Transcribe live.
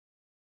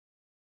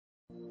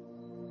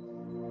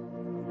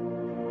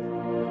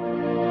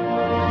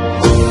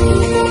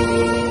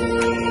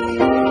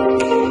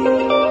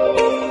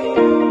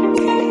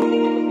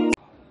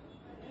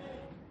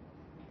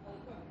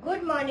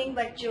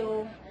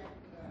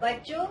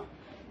बच्चों,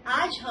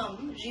 आज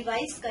हम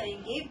रिवाइज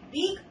करेंगे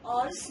बिग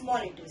और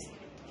स्मॉल लेटर्स।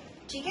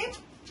 ठीक है,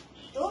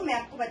 तो मैं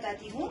आपको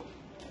बताती हूँ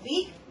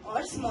बिग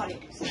और small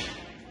letters.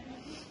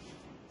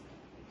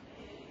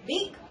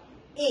 Big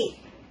A,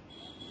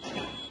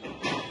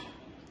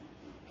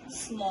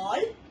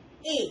 small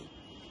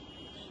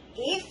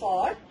A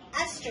for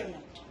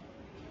astronaut.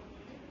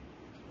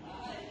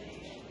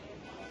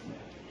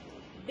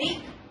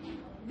 Big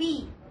B,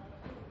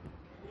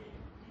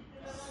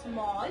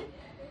 small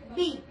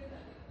b,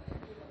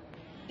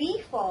 b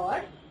for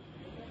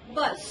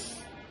bus.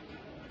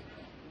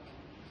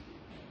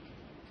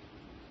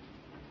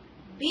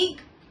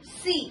 Big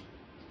C,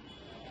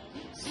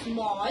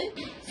 small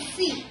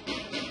c,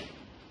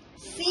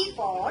 c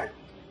for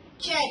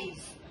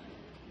cherries.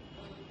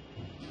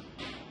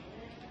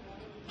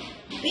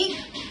 Big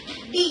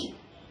D,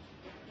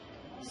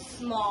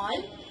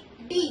 small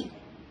d,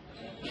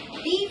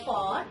 d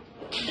for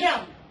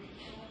drum.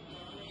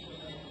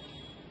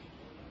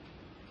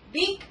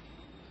 Big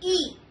E,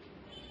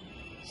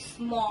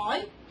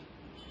 small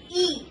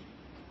e,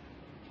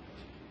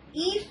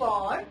 e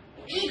for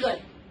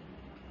eagle.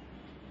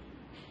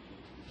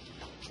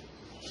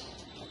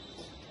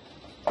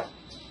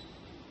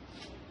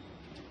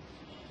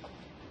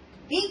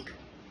 Big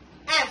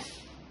F,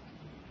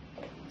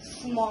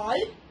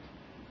 small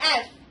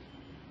f,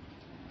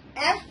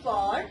 f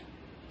for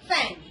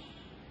fan.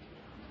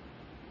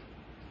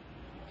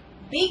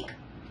 Big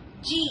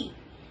G,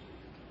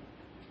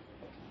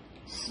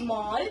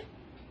 small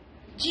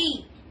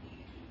g,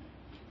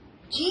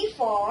 g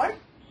for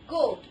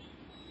goat.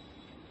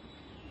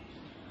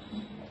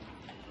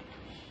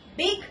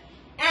 Big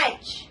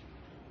H,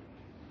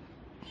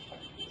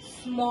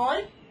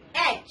 small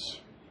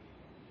h,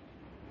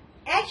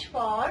 h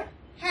for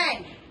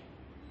hand.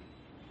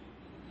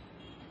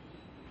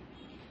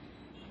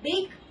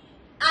 Big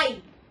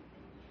I,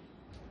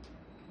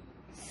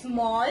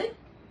 small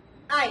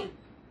I,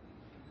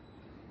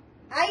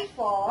 I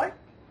for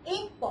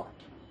ink pot.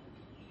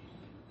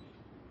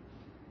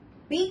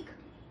 Big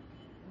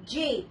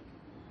J,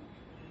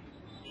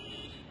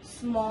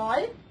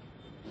 small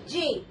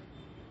j,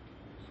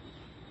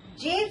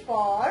 j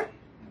for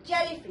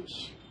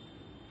jellyfish.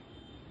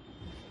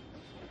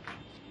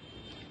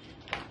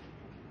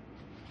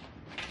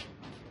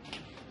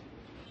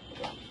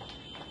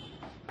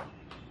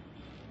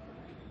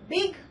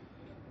 Big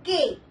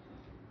K,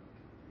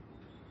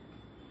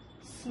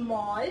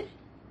 small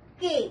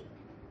k,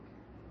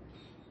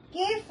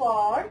 k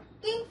for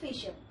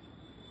kingfisher.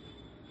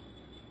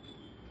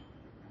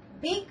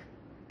 Big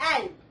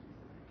L,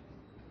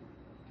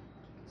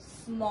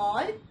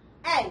 small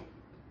l,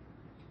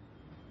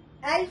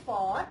 l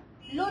for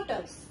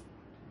lotus.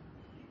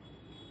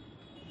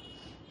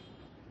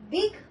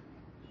 Big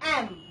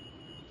M,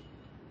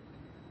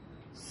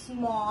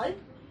 small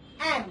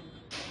m,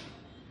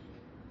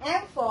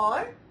 m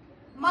for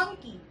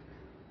monkey.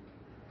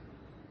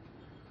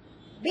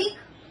 Big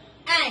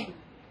N,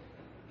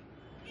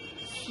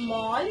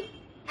 small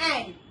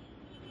n,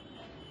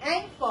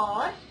 n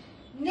for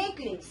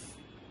necklace.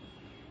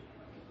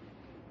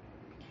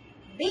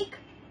 Big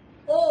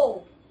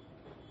O,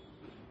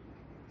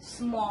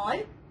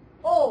 small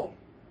o,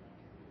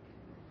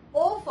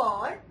 o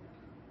for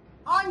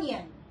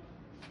onion.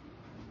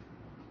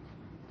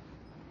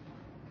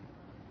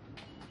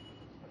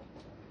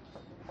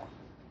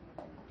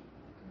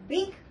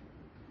 Big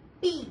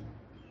P,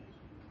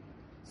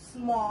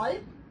 small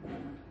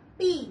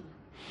p,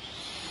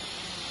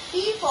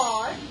 p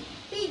for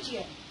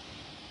pigeon.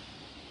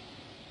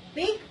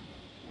 Big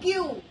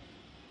Q,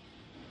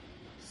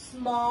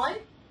 small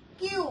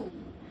q,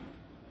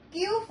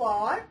 q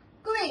for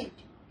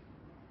quilt.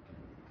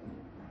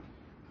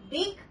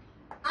 Big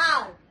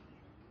R,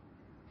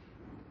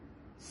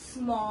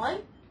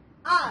 small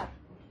r,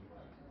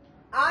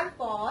 r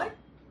for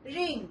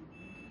ring.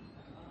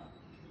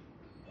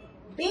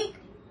 Big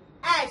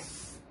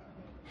S,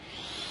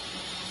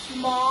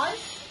 small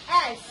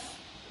s,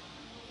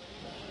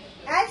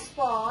 s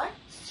for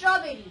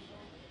strawberry.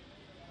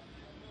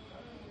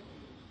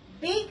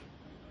 Big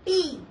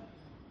T,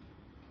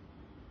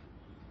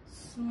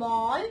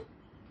 small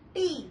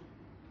t,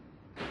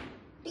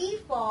 t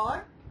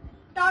for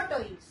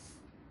tortoise.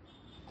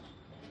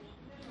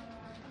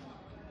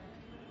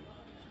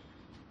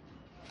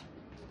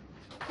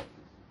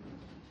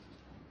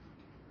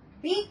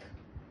 Big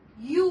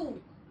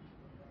U,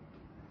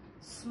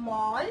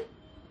 small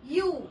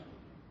u,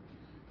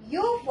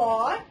 u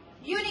for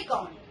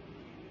unicorn.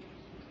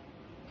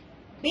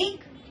 Big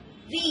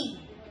V,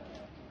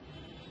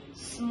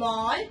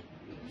 small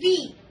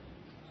v,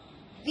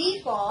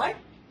 v for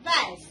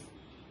vase.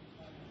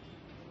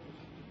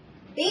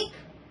 Big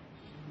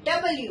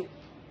W,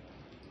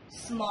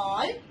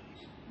 small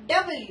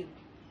w,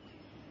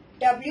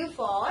 w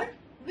for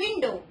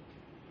window.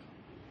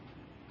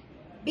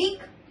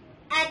 Big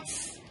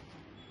X,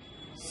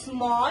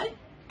 small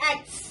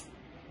x,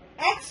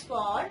 x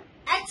for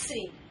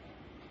X-ray.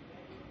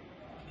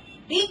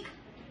 Big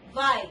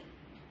Y,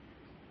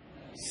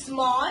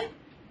 small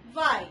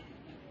y,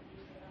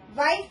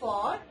 Y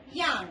for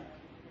yarn.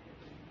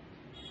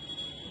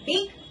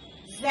 Big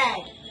Z.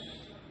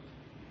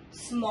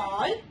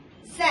 Small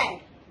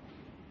Z.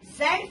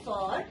 Z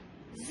for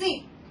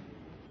zip.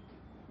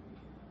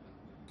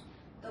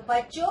 तो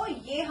बच्चों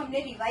ये हमने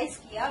revise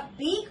किया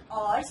big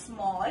और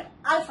small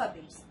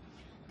alphabets.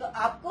 तो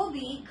आपको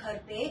भी घर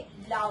पे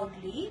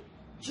लाउडली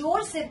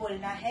जोर से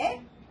बोलना है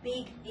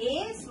big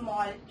A,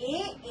 small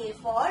A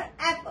for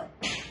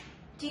Apple.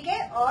 ठीक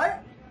है, और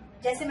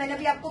जैसे मैंने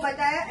अभी आपको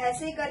बताया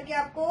ऐसे ही करके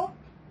आपको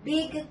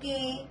बिग के,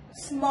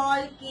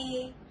 स्मॉल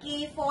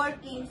के फॉर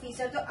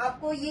किंगफिशर, तो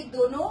आपको ये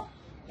दोनों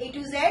A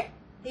to Z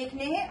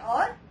देखने हैं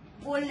और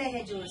बोलने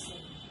हैं जोर से।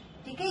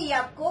 ठीक है, ये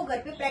आपको घर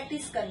पे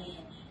प्रैक्टिस करनी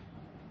है।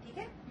 ठीक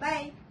है,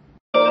 बाय।